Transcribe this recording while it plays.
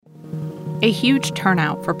A huge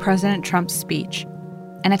turnout for President Trump's speech,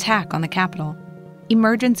 an attack on the Capitol,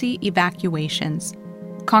 emergency evacuations,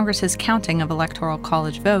 Congress's counting of Electoral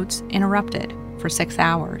College votes interrupted for 6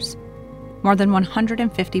 hours. More than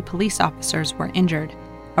 150 police officers were injured,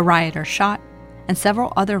 a rioter shot, and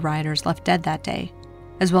several other rioters left dead that day,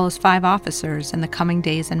 as well as 5 officers in the coming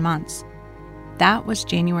days and months. That was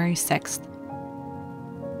January 6th.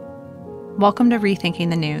 Welcome to Rethinking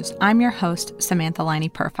the News. I'm your host, Samantha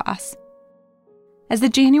Liney-Perfas. As the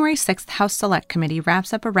January 6th House Select Committee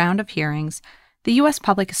wraps up a round of hearings, the U.S.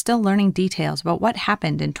 public is still learning details about what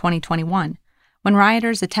happened in 2021, when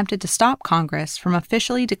rioters attempted to stop Congress from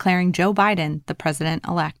officially declaring Joe Biden the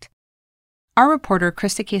president-elect. Our reporter,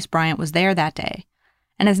 Krista Case Bryant, was there that day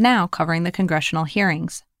and is now covering the congressional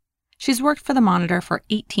hearings. She's worked for the Monitor for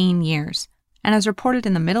 18 years and has reported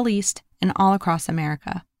in the Middle East and all across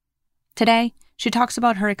America. Today, she talks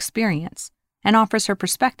about her experience and offers her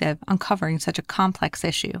perspective on covering such a complex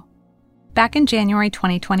issue. Back in January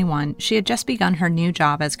 2021, she had just begun her new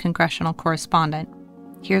job as congressional correspondent.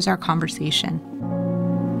 Here's our conversation.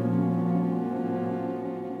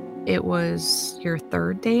 It was your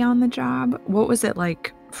third day on the job. What was it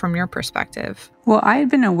like from your perspective? Well, I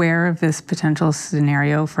had been aware of this potential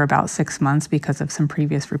scenario for about 6 months because of some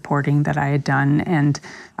previous reporting that I had done, and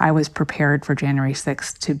I was prepared for January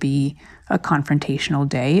 6th to be a confrontational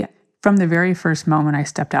day. From the very first moment I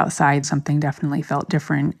stepped outside, something definitely felt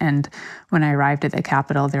different, and when I arrived at the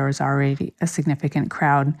Capitol, there was already a significant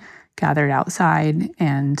crowd gathered outside,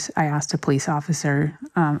 and I asked a police officer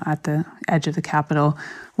at the edge of the Capitol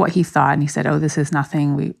what he thought, and he said, "Oh, this is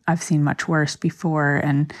nothing. I've seen much worse before."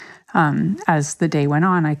 And as the day went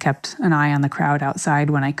on, I kept an eye on the crowd outside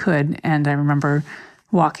when I could, and I remember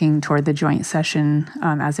walking toward the joint session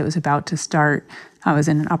as it was about to start. I was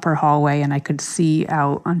in an upper hallway, and I could see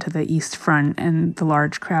out onto the east front and the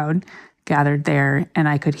large crowd gathered there, and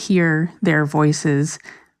I could hear their voices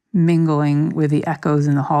mingling with the echoes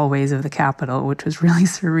in the hallways of the Capitol, which was really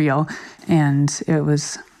surreal. And it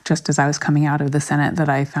was just as I was coming out of the Senate that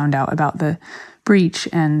I found out about the breach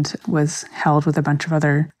and was held with a bunch of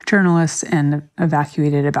other journalists and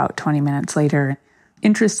evacuated about 20 minutes later.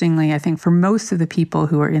 Interestingly, I think for most of the people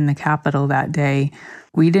who were in the Capitol that day,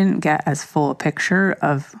 we didn't get as full a picture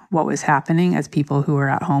of what was happening as people who were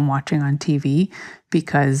at home watching on TV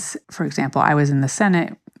because, for example, I was in the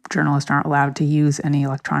Senate. Journalists aren't allowed to use any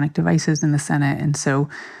electronic devices in the Senate, and so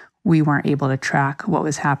we weren't able to track what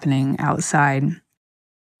was happening outside.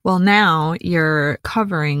 Well, now you're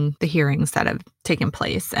covering the hearings that have taken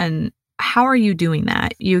place, and how are you doing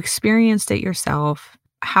that? You experienced it yourself.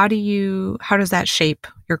 How does that shape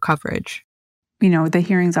your coverage? You know, the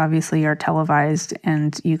hearings obviously are televised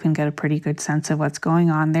and you can get a pretty good sense of what's going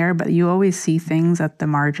on there, but you always see things at the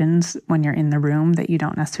margins when you're in the room that you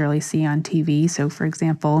don't necessarily see on TV. So, for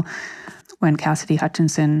example, when Cassidy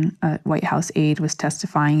Hutchinson, a White House aide, was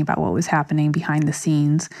testifying about what was happening behind the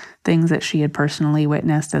scenes, things that she had personally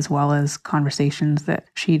witnessed, as well as conversations that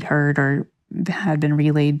she'd heard or had been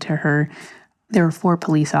relayed to her. There were 4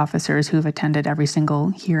 police officers who have attended every single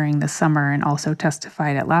hearing this summer and also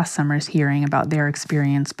testified at last summer's hearing about their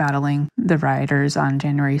experience battling the rioters on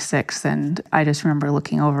January 6th. And I just remember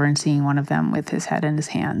looking over and seeing one of them with his head in his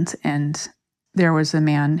hands. And there was a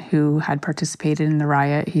man who had participated in the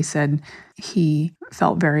riot. He said he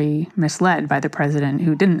felt very misled by the president,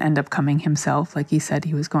 who didn't end up coming himself like he said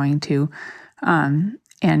he was going to.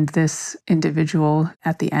 And this individual,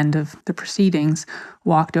 at the end of the proceedings,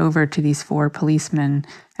 walked over to these 4 policemen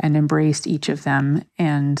and embraced each of them.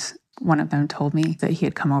 And one of them told me that he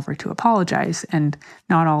had come over to apologize. And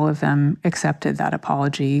not all of them accepted that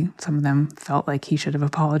apology. Some of them felt like he should have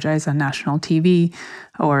apologized on national TV,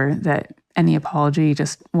 or that any apology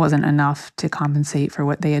just wasn't enough to compensate for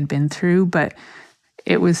what they had been through. But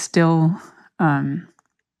it was still an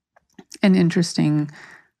interesting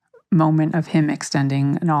moment of him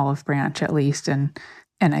extending an olive branch, at least. And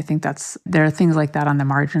I think there are things like that on the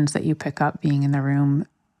margins that you pick up being in the room.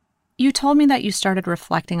 You told me that you started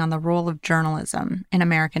reflecting on the role of journalism in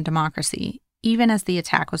American democracy, even as the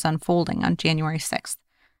attack was unfolding on January 6th.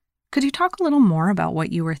 Could you talk a little more about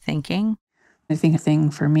what you were thinking? I think a thing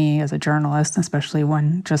for me as a journalist, especially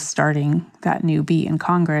when just starting that new beat in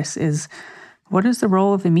Congress, is what is the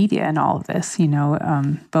role of the media in all of this? You know,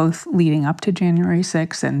 both leading up to January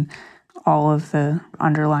 6th and all of the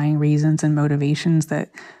underlying reasons and motivations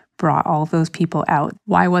that brought all of those people out.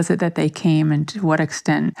 Why was it that they came, and to what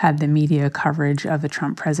extent had the media coverage of the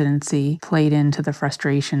Trump presidency played into the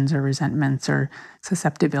frustrations or resentments or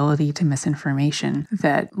susceptibility to misinformation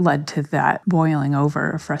that led to that boiling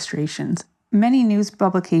over of frustrations? Many news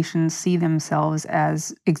publications see themselves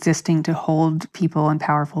as existing to hold people in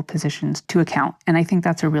powerful positions to account. And I think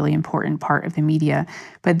that's a really important part of the media.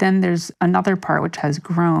 But then there's another part which has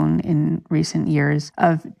grown in recent years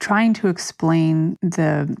of trying to explain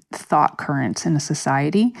the thought currents in a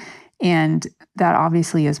society. And that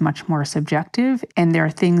obviously is much more subjective. And there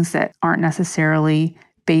are things that aren't necessarily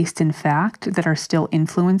based in fact that are still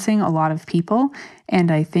influencing a lot of people.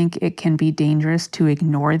 And I think it can be dangerous to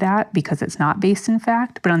ignore that because it's not based in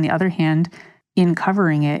fact. But on the other hand, in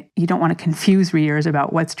covering it, you don't want to confuse readers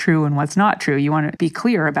about what's true and what's not true. You want to be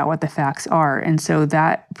clear about what the facts are. And so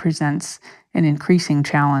that presents an increasing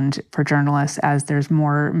challenge for journalists as there's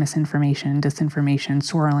more misinformation, disinformation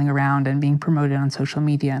swirling around and being promoted on social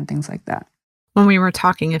media and things like that. When we were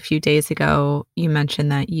talking a few days ago, you mentioned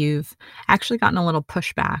that you've actually gotten a little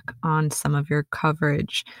pushback on some of your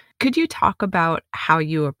coverage. Could you talk about how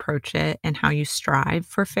you approach it and how you strive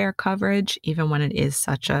for fair coverage, even when it is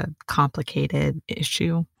such a complicated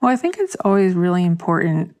issue? Well, I think it's always really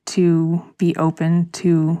important to be open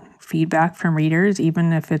to feedback from readers,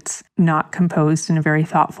 even if it's not composed in a very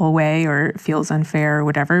thoughtful way or it feels unfair or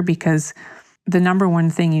whatever, because the number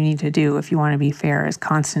one thing you need to do if you want to be fair is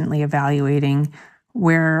constantly evaluating,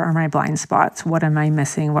 where are my blind spots? What am I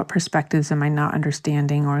missing? What perspectives am I not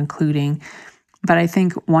understanding or including? But I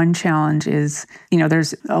think one challenge is,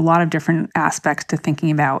 there's a lot of different aspects to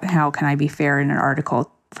thinking about how can I be fair in an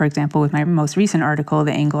article. For example, with my most recent article,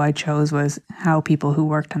 the angle I chose was how people who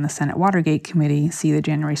worked on the Senate Watergate Committee see the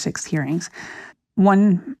January 6th hearings.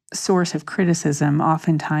 One source of criticism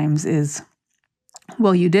oftentimes is,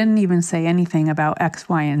 well, you didn't even say anything about X,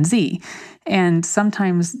 Y, and Z. And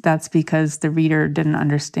sometimes that's because the reader didn't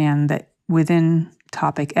understand that within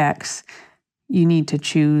topic X, you need to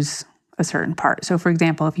choose a certain part. So, for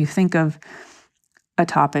example, if you think of a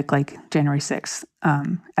topic like January 6th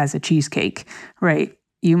as a cheesecake, right?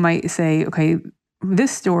 You might say, okay,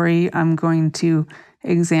 this story, I'm going to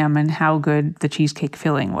examine how good the cheesecake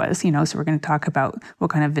filling was, so we're going to talk about what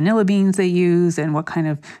kind of vanilla beans they use and what kind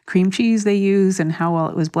of cream cheese they use and how well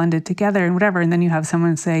it was blended together and whatever. And then you have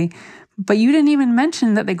someone say, but you didn't even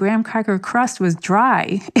mention that the graham cracker crust was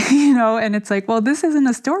dry, and it's like, well, this isn't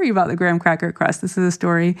a story about the graham cracker crust. This is a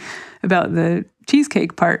story about the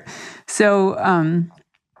cheesecake part. So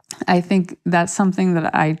I think that's something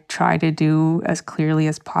that I try to do as clearly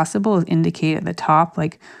as possible, is indicate at the top,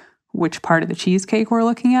 like, which part of the cheesecake we're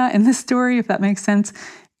looking at in this story, if that makes sense.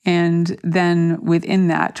 And then within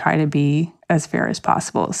that, try to be as fair as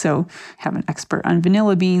possible. So have an expert on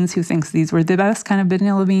vanilla beans who thinks these were the best kind of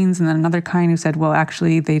vanilla beans, and then another kind who said, well,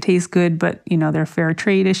 actually, they taste good, but, they're fair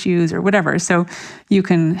trade issues or whatever. So you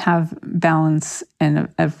can have balance and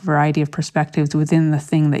a variety of perspectives within the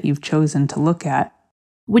thing that you've chosen to look at.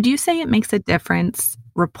 Would you say it makes a difference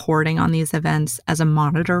reporting on these events as a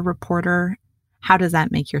Monitor reporter? How does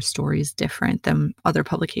that make your stories different than other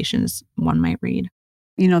publications one might read?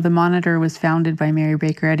 The Monitor was founded by Mary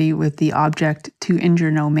Baker Eddy with the object to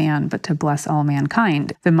injure no man, but to bless all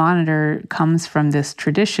mankind. The Monitor comes from this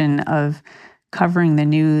tradition of covering the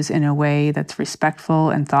news in a way that's respectful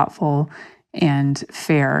and thoughtful and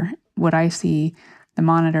fair. What I see the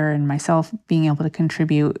Monitor and myself being able to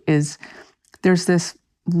contribute is there's this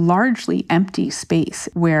largely empty space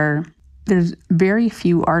where there's very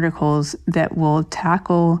few articles that will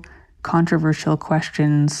tackle controversial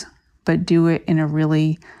questions, but do it in a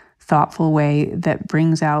really thoughtful way that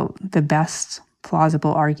brings out the best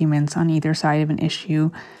plausible arguments on either side of an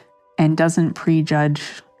issue and doesn't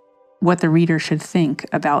prejudge what the reader should think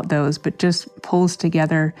about those, but just pulls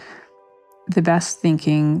together the best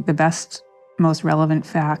thinking, the best, most relevant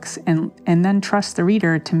facts, and then trust the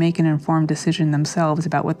reader to make an informed decision themselves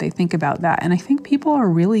about what they think about that. And I think people are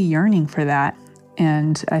really yearning for that.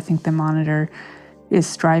 And I think the Monitor is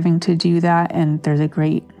striving to do that. And there's a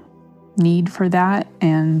great need for that.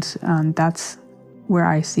 And that's where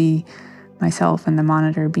I see myself and the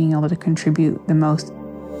Monitor being able to contribute the most.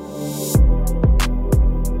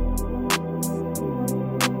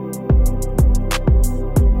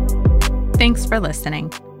 Thanks for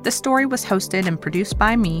listening. The story was hosted and produced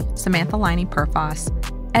by me, Samantha Liney Perfas,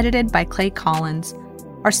 edited by Clay Collins.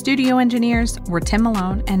 Our studio engineers were Tim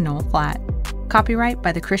Malone and Noel Flatt. Copyright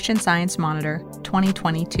by the Christian Science Monitor,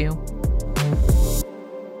 2022.